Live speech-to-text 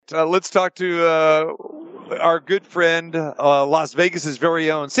let's talk to our good friend, Las Vegas's very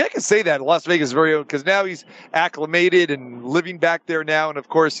own. See, I can say that, Las Vegas' very own, because now he's acclimated and living back there now. And, of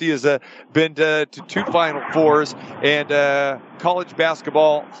course, he has been to 2 Final Fours and college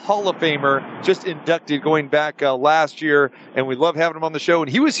basketball Hall of Famer, just inducted going back last year. And we love having him on the show.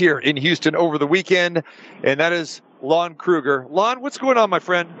 And he was here in Houston over the weekend, and that is Lon Kruger. Lon, what's going on, my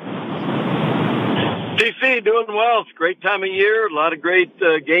friend? TC, doing well. It's a great time of year. A lot of great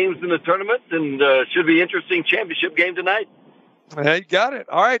games in the tournament, and should be an interesting championship game tonight. You got it.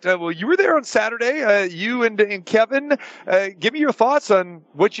 All right. Well, you were there on Saturday. You and Kevin. Give me your thoughts on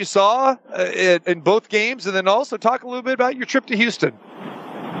what you saw in both games, and then also talk a little bit about your trip to Houston.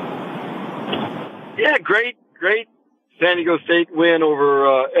 Yeah, great San Diego State win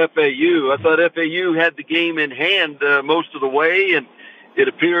over FAU. I thought FAU had the game in hand most of the way, and it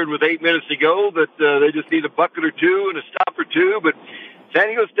appeared with 8 minutes to go that they just need a bucket or two and a stop or two. But San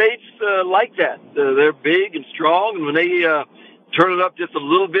Diego State's like that. They're big and strong, and when they turn it up just a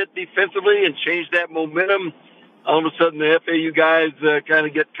little bit defensively and change that momentum, all of a sudden the FAU guys kind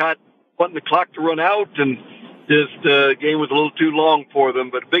of get caught wanting the clock to run out, and just game was a little too long for them.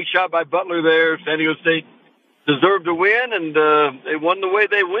 But a big shot by Butler there. San Diego State deserved to win, and they won the way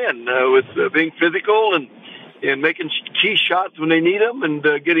they win, with being physical and making key shots when they need them, and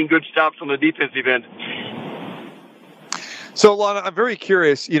getting good stops on the defensive end. So, Lana, I'm very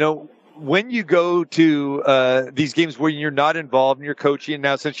curious, when you go to these games where you're not involved and you're coaching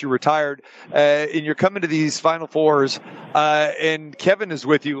now since you're retired, and you're coming to these Final Fours, and Kevin is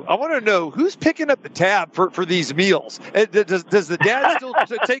with you, I want to know who's picking up the tab for these meals. Does the dad still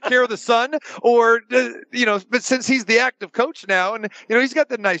take care of the son, or but since he's the active coach now and he's got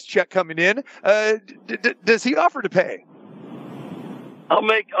the nice check coming in, does he offer to pay? I'll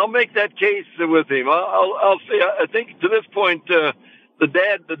make that case with him. I'll say I think to this point. The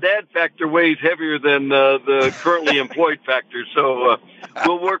dad factor weighs heavier than the currently employed factor, so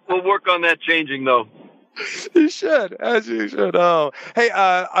we'll work on that changing though. You should, as you should. Oh, hey,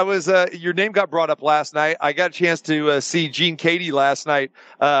 I was your name got brought up last night. I got a chance to see Gene Katie last night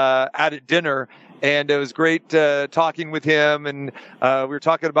at dinner. And it was great talking with him, and we were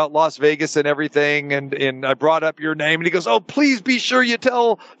talking about Las Vegas and everything, and I brought up your name, and he goes, "Oh, please be sure you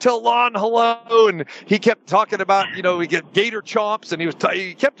tell Lon hello." And he kept talking about, we get Gator chomps, and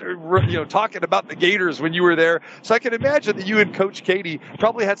he kept talking about the Gators when you were there. So I can imagine that you and Coach Katie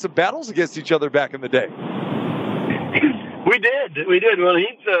probably had some battles against each other back in the day. We did. Well,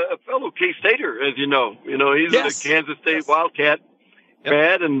 he's a fellow K-Stater, as you know. He's Yes. a Kansas State Wildcat.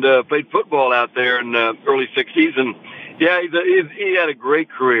 Bad and played football out there in the early 60s, and yeah, he had a great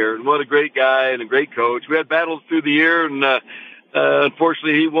career, and what a great guy and a great coach. We had battles through the year, and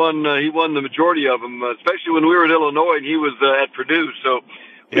unfortunately he won the majority of them, especially when we were at Illinois and he was at Purdue. So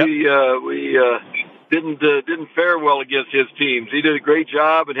we didn't fare well against his teams. He did a great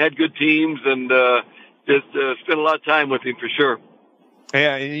job and had good teams, and just spent a lot of time with him for sure.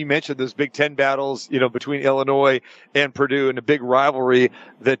 Yeah, and you mentioned those Big Ten battles, between Illinois and Purdue, and a big rivalry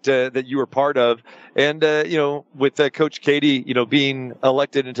that you were part of. And with Coach Katie, being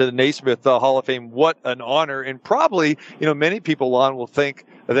elected into the Naismith Hall of Fame, what an honor! And probably, many people, Lon, will think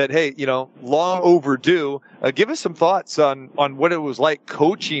that, hey, long overdue. Give us some thoughts on what it was like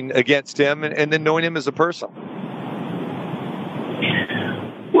coaching against him, and then knowing him as a person.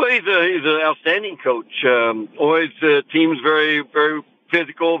 Well, he's an outstanding coach. Always teams very, very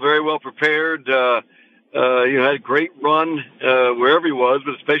physical, very well prepared. Had a great run wherever he was,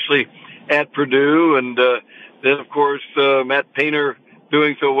 but especially at Purdue. And then, of course, Matt Painter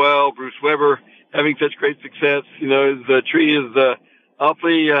doing so well, Bruce Weber having such great success. His tree is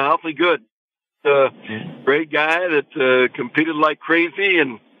awfully good. Great guy that competed like crazy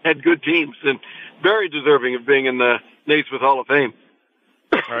and had good teams, and very deserving of being in the Naismith Hall of Fame.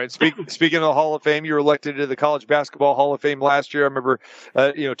 All right. Speaking of the Hall of Fame, you were elected to the College Basketball Hall of Fame last year. I remember,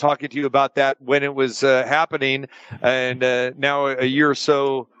 talking to you about that when it was happening, and now a year or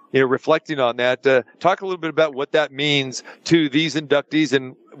so, reflecting on that. Talk a little bit about what that means to these inductees,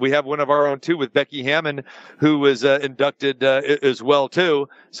 and we have one of our own too with Becky Hammond, who was inducted as well too.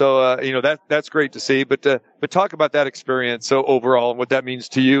 So that's great to see. But talk about that experience so overall and what that means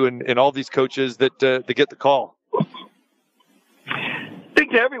to you and all these coaches that get the call. I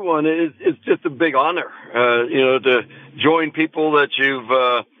think to everyone it's just a big honor, to join people that you've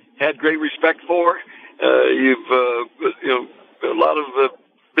had great respect for. You've, a lot of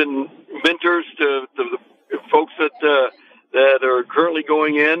been mentors to the folks that are currently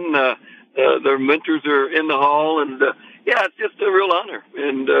going in. Their mentors are in the hall, and it's just a real honor,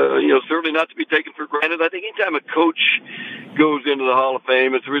 and certainly not to be taken for granted. I think anytime a coach goes into the Hall of Fame,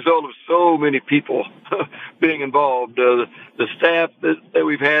 Fame. It's a result of so many people being involved. The staff that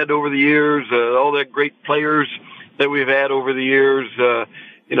we've had over the years, all the great players that we've had over the years.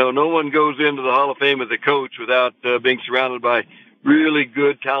 No one goes into the Hall of Fame as a coach without being surrounded by really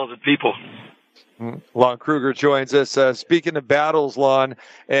good, talented people. Lon Kruger joins us. Speaking of battles, Lon,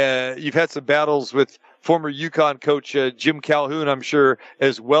 you've had some battles with former UConn coach Jim Calhoun, I'm sure,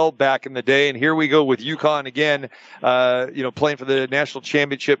 as well back in the day. And here we go with UConn again, playing for the national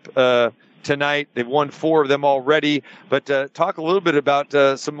championship tonight. They've won 4 of them already. But talk a little bit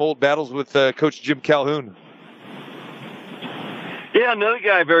about some old battles with Coach Jim Calhoun. Yeah, another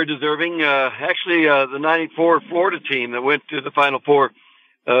guy very deserving. The 94 Florida team that went to the Final Four.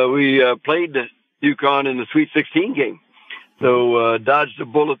 We played UConn in the Sweet 16 game. So dodged a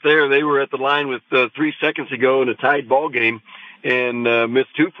bullet there. They were at the line with 3 seconds to go in a tied ball game and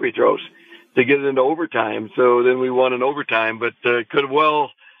missed 2 free throws to get it into overtime. So then we won in overtime, but could have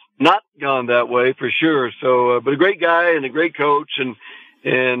well not gone that way for sure. So, but a great guy and a great coach,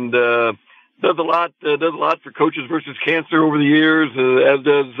 and does a lot for Coaches versus Cancer over the years,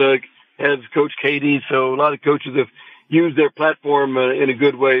 as Coach Katie. So a lot of coaches have used their platform in a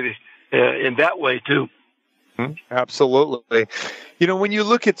good way, in that way too. Absolutely. When you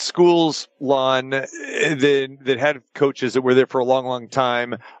look at schools, Lon, that had coaches that were there for a long, long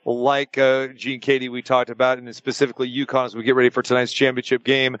time, like Gene Katie we talked about, and specifically UConn as we get ready for tonight's championship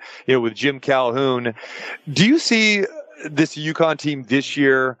game, with Jim Calhoun, do you see this UConn team this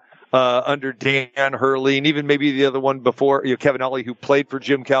year under Dan Hurley, and even maybe the other one before, Kevin Ollie, who played for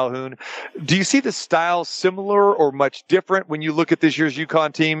Jim Calhoun? Do you see the style similar or much different when you look at this year's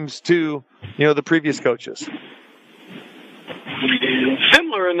UConn teams to, the previous coaches?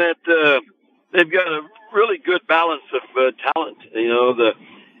 Similar in that they've got a really good balance of talent.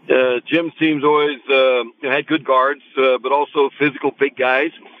 Jim's team's always had good guards, but also physical big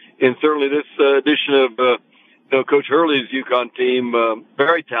guys, and certainly this edition of Coach Hurley's UConn team,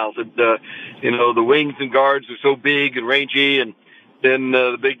 very talented. The wings and guards are so big and rangy, and then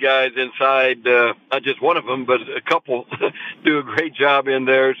the big guys inside, not just one of them, but a couple do a great job in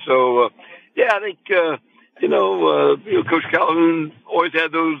there. So, I think, Coach Calhoun always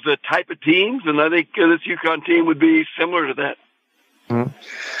had those type of teams, and I think this UConn team would be similar to that.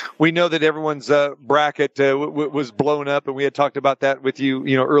 We know that everyone's bracket was blown up, and we had talked about that with you,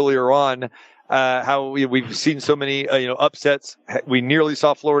 earlier on. How we've seen so many, upsets. We nearly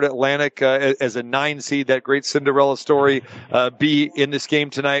saw Florida Atlantic as a 9 seed, that great Cinderella story, be in this game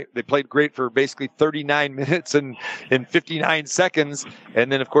tonight. They played great for basically 39 minutes and 59 seconds.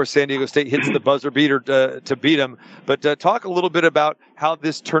 And then, of course, San Diego State hits the buzzer beater to beat them. But talk a little bit about how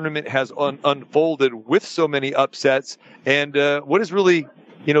this tournament has unfolded with so many upsets, and what has really,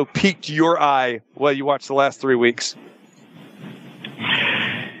 piqued your eye while you watched the last 3 weeks.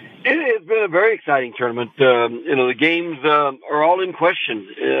 It has been a very exciting tournament. The games are all in question.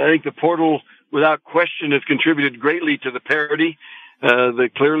 I think the portal, without question, has contributed greatly to the parity.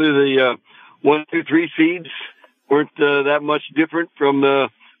 Clearly the 1, 2, 3 seeds weren't that much different from the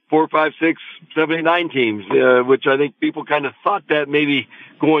 4, 5, 6, 7, 8, 9 teams, which I think people kind of thought that maybe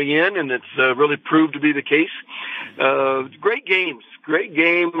going in, and it's really proved to be the case. Great games.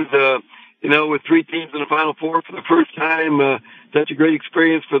 With 3 teams in the Final Four for the first time, such a great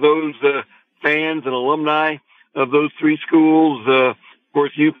experience for those fans and alumni of those 3 schools. Of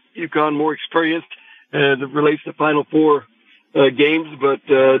course, UConn more experienced as it relates to Final Four games, but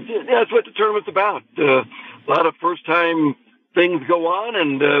that's what the tournament's about. A lot of first-time things go on,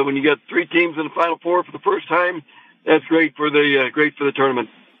 and when you got 3 teams in the Final Four for the first time, that's great for the tournament.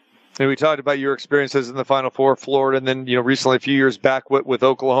 And we talked about your experiences in the Final Four, Florida, and then recently, a few years back with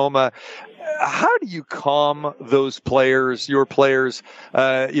Oklahoma. How do you calm those players, your players,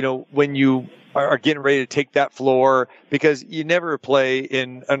 when you are getting ready to take that floor? Because you never play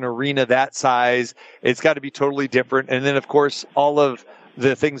in an arena that size. It's got to be totally different. And then, of course, all of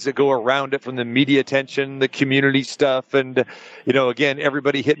the things that go around it, from the media attention, the community stuff, and, again,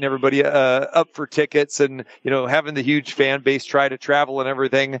 everybody hitting everybody up for tickets, and, having the huge fan base try to travel and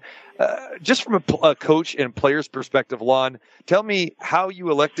everything. Just from a coach and player's perspective, Lon, tell me how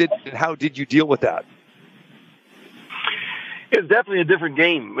you elected and how did you deal with that? It's definitely a different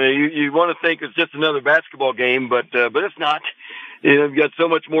game. You want to think it's just another basketball game, but it's not. You've got so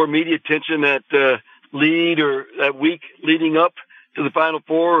much more media attention that that week leading up to the Final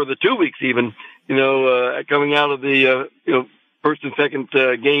Four, or the 2 weeks even, coming out of the, first and second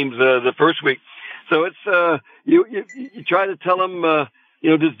games the first week. So it's you try to tell them,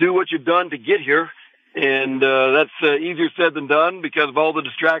 just do what you've done to get here, And that's easier said than done because of all the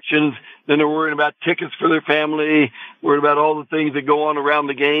distractions. Then they're worrying about tickets for their family, worried about all the things that go on around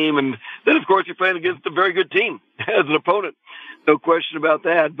the game. And then, of course, you're playing against a very good team as an opponent. No question about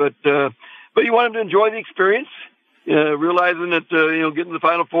that. But you want them to enjoy the experience, realizing that, getting to the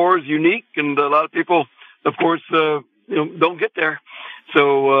Final Four is unique. And a lot of people, of course, don't get there.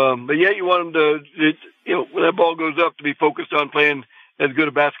 So, but yeah, you want them to, when that ball goes up, to be focused on playing as good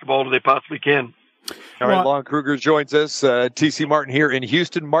a basketball as they possibly can. All right, Lon Kruger joins us. T.C. Martin here in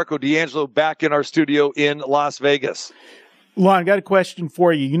Houston. Marco D'Angelo back in our studio in Las Vegas. Lon, I got a question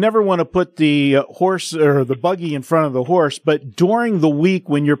for you. You never want to put the horse or the buggy in front of the horse, but during the week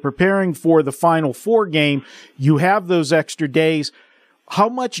when you're preparing for the Final Four game, you have those extra days. How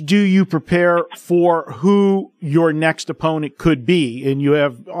much do you prepare for who your next opponent could be? And you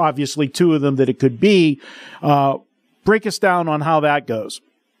have obviously two of them that it could be. Break us down on how that goes.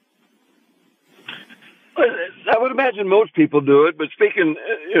 I would imagine most people do it, but speaking,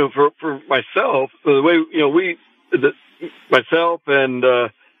 for myself, the way, myself and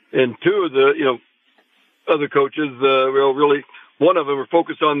two of the, other coaches, really, one of them are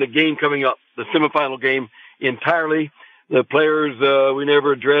focused on the game coming up, the semifinal game entirely. The players, we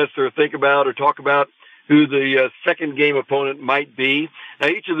never address or think about or talk about who the second game opponent might be. Now,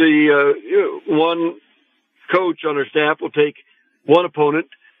 each of the one coach on our staff will take one opponent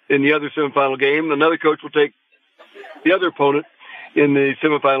in the other semifinal game. Another coach will take the other opponent in the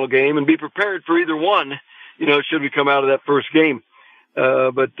semifinal game and be prepared for either one, should we come out of that first game.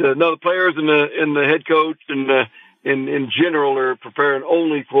 But no, the players and the head coach and in general are preparing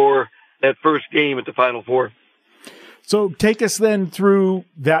only for that first game at the Final Four. So take us then through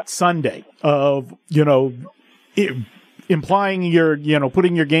that Sunday of, implying your,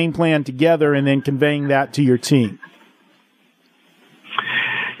 putting your game plan together and then conveying that to your team.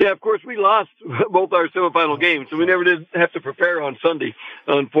 Yeah, of course, we lost both our semifinal games, so we never did have to prepare on Sunday,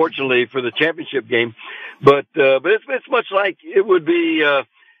 unfortunately, for the championship game. But it's much like it would be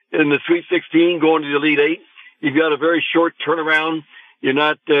in the Sweet 16 going to the Elite Eight. You've got a very short turnaround. You're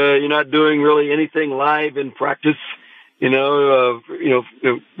not doing really anything live in practice. Number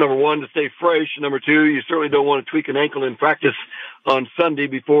one, to stay fresh. Number two, you certainly don't want to tweak an ankle in practice on Sunday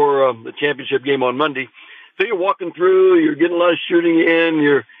before the championship game on Monday. So you're walking through, you're getting a lot of shooting in,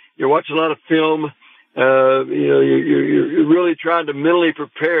 you're watching a lot of film. You're really trying to mentally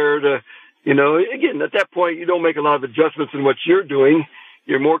prepare to, again, at that point, you don't make a lot of adjustments in what you're doing.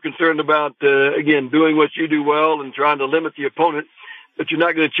 You're more concerned about, doing what you do well and trying to limit the opponent, but you're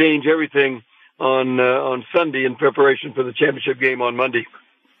not going to change everything on Sunday in preparation for the championship game on Monday.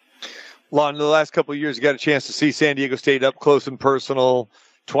 Lon, in the last couple of years, you got a chance to see San Diego State up close and personal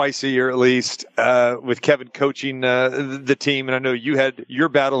twice a year at least, with Kevin coaching the team. And I know you had your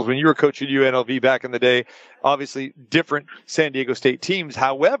battles when you were coaching UNLV back in the day. Obviously, different San Diego State teams.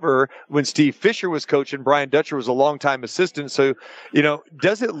 However, when Steve Fisher was coaching, Brian Dutcher was a longtime assistant. So,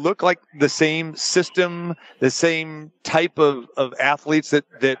 does it look like the same system, the same type of athletes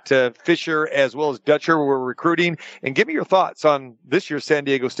that Fisher as well as Dutcher were recruiting? And give me your thoughts on this year's San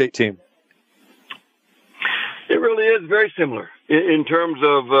Diego State team. It really is very similar in terms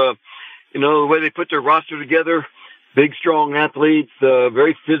of, the way they put their roster together. Big, strong athletes,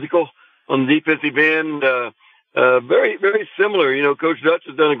 very physical on the defensive end. Very, very similar. Coach Dutch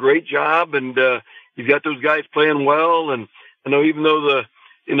has done a great job, and he's got those guys playing well. And I know even though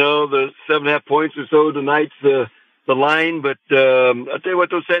the 7.5 points or so tonight's the line, but I'll tell you what,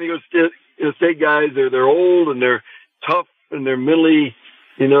 those San Diego State guys, they're old and they're tough and they're mentally,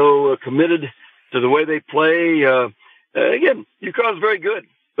 committed to the way they play. Again, UConn's very good,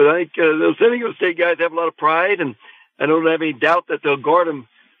 but I think those San Diego State guys have a lot of pride, and I don't have any doubt that they'll guard them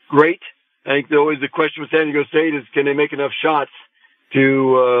great. I think the question with San Diego State is, can they make enough shots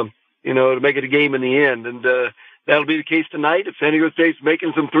to make it a game in the end? And that'll be the case tonight. If San Diego State's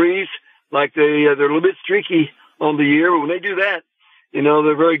making some threes, like they're a little bit streaky on the year, but when they do that,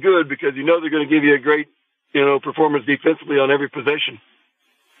 they're very good because they're going to give you a great, performance defensively on every possession.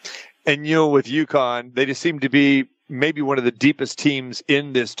 And, with UConn, they just seem to be maybe one of the deepest teams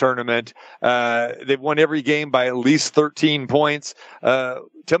in this tournament. They've won every game by at least 13 points.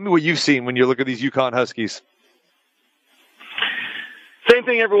 Tell me what you've seen when you look at these UConn Huskies. Same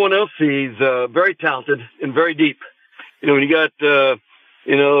thing everyone else sees. Very talented and very deep. When you got,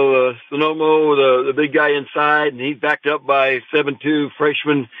 Sonomo, the big guy inside, and he's backed up by 7'2"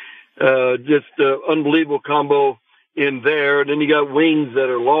 freshman, just unbelievable combo in there. And then you got wings that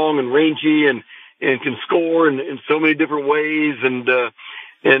are long and rangy and can score in so many different ways. And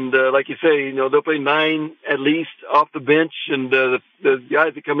And like you say, they'll play 9 at least off the bench, and the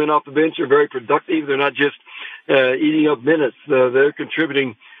guys that come in off the bench are very productive. They're not just eating up minutes. They're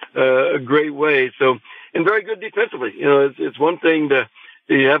contributing a great way. So, and very good defensively. It's one thing to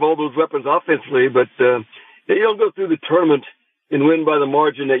have all those weapons offensively, but you don't go through the tournament and win by the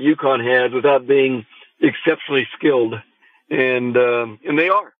margin that UConn has without being exceptionally skilled. And they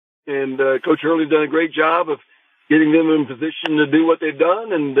are. And Coach Hurley's done a great job of getting them in position to do what they've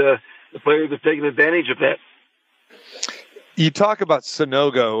done, and the players have taken advantage of that. You talk about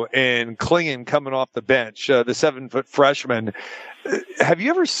Sonogo and Klingon coming off the bench, the 7-foot freshman. Have you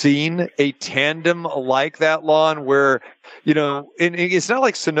ever seen a tandem like that, Lon, where, and it's not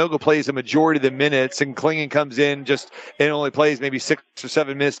like Sonogo plays a majority of the minutes and Klingon comes in and only plays maybe 6 or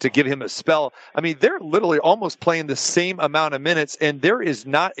 7 minutes to give him a spell. I mean, they're literally almost playing the same amount of minutes, and there is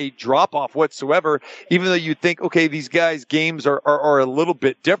not a drop off whatsoever, even though you think, okay, these guys' games are a little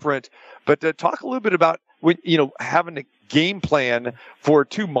bit different. But talk a little bit about when, having a game plan for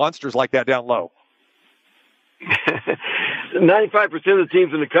two monsters like that down low. 95% of the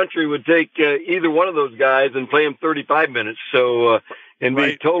teams in the country would take either one of those guys and play them 35 minutes. So, and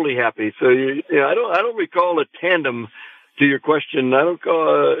be totally happy. So, I don't recall a tandem to your question. I don't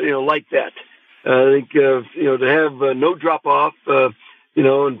call, like that. I think, to have no drop off,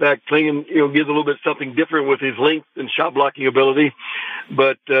 in fact, Klingon, gives a little bit something different with his length and shot blocking ability.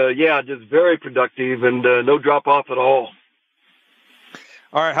 But, just very productive and no drop off at all.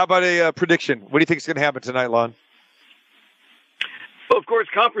 All right. How about a prediction? What do you think is going to happen tonight, Lon? Well, of course,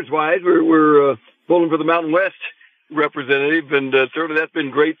 conference-wise, we're pulling for the Mountain West representative, and certainly that's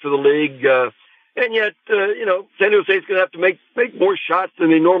been great for the league. And yet, San Jose State's going to have to make more shots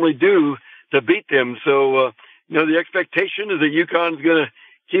than they normally do to beat them. So, the expectation is that UConn's going to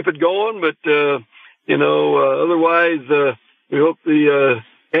keep it going, but, otherwise, we hope the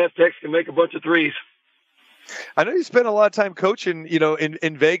Aztecs can make a bunch of threes. I know you spent a lot of time coaching,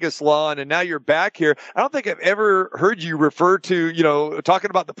 in Vegas, Lon, and now you're back here. I don't think I've ever heard you refer to, talking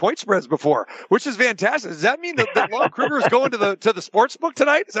about the point spreads before, which is fantastic. Does that mean that Lon Kruger is going to the sports book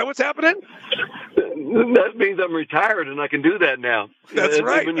tonight? Is that what's happening? That means I'm retired and I can do that now. That's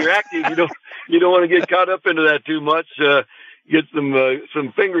right. When you're active, you don't want to get caught up into that too much. Get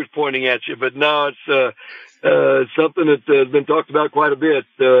some fingers pointing at you, but now it's something that has been talked about quite a bit.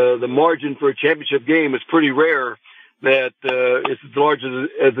 The margin for a championship game is pretty rare that it's as large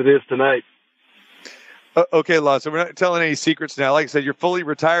as it is tonight. Okay, Lon, so we're not telling any secrets now. Like I said, you're fully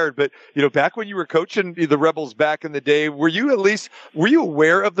retired, but, back when you were coaching the Rebels back in the day, were you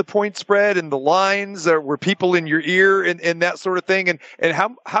aware of the point spread and the lines? Or were people in your ear and that sort of thing? And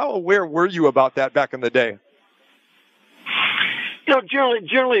how aware were you about that back in the day?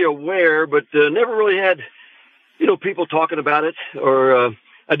 Generally aware, but never really had, people talking about it. Or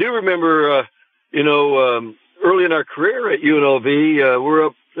I do remember, early in our career at UNLV, we're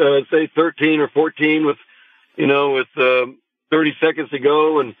up, say 13 or 14 with 30 seconds to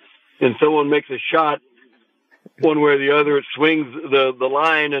go, and someone makes a shot one way or the other. It swings the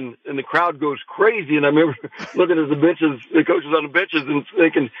line, and the crowd goes crazy. And I remember looking at the coaches on the benches, and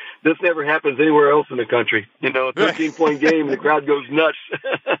thinking, this never happens anywhere else in the country. A 13-point game, and the crowd goes nuts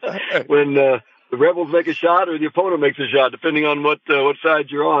when the Rebels make a shot or the opponent makes a shot, depending on what side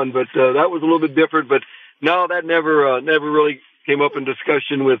you're on. But that was a little bit different. But no, that never really came up in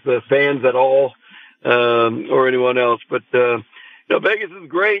discussion with fans at all, or anyone else. But Vegas is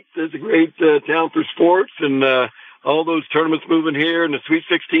great. It's a great town for sports, and all those tournaments moving here, and the Sweet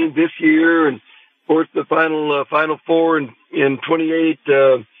 16 this year, and of course the Final Four in 28.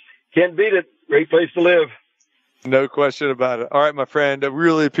 Can't beat it. Great place to live. No question about it. All right, my friend, I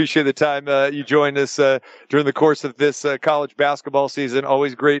really appreciate the time you joined us during the course of this college basketball season.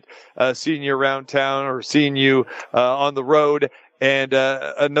 Always great seeing you around town or seeing you on the road. And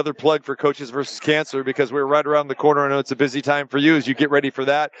another plug for Coaches versus Cancer, because we're right around the corner. I know it's a busy time for you as you get ready for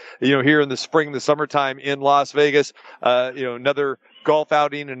that, here in the spring, the summertime in Las Vegas, another golf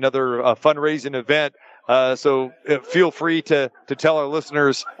outing, another fundraising event. So feel free to tell our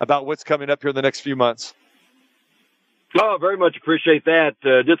listeners about what's coming up here in the next few months. Oh, very much appreciate that.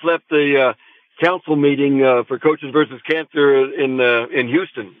 Just left the council meeting for Coaches versus Cancer in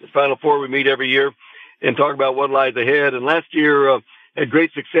Houston. The Final Four, we meet every year and talk about what lies ahead. And last year had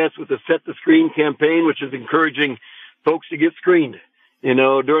great success with the Set the Screen campaign, which is encouraging folks to get screened.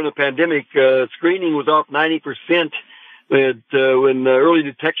 During the pandemic, screening was off 90%. When early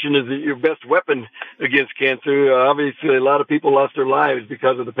detection is your best weapon against cancer, obviously a lot of people lost their lives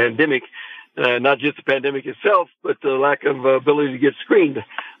because of the pandemic. not just the pandemic itself, but the lack of ability to get screened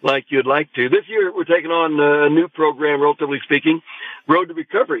like you'd like to. This year, we're taking on a new program, relatively speaking, Road to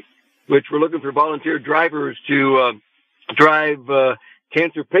Recovery, which we're looking for volunteer drivers to drive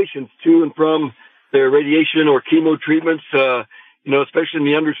cancer patients to and from their radiation or chemo treatments, especially in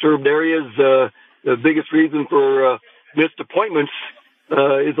the underserved areas. The biggest reason for missed appointments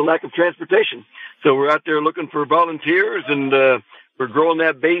is the lack of transportation. So we're out there looking for volunteers, and we're growing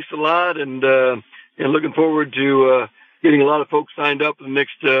that base a lot, and looking forward to getting a lot of folks signed up in the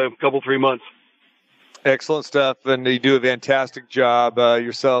next couple, 3 months. Excellent stuff, and you do a fantastic job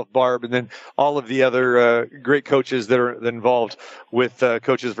yourself, Barb, and then all of the other great coaches that are involved with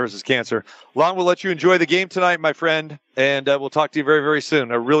Coaches versus Cancer. Lon, we'll let you enjoy the game tonight, my friend, and we'll talk to you very, very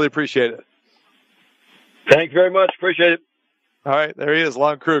soon. I really appreciate it. Thanks very much. Appreciate it. All right, there he is,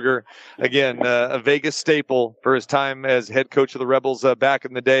 Lon Kruger. Again, a Vegas staple for his time as head coach of the Rebels back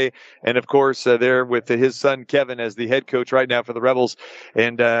in the day. And, of course, there with his son, Kevin, as the head coach right now for the Rebels.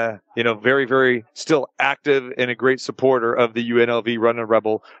 And, very, very still active and a great supporter of the UNLV Run a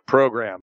Rebel program.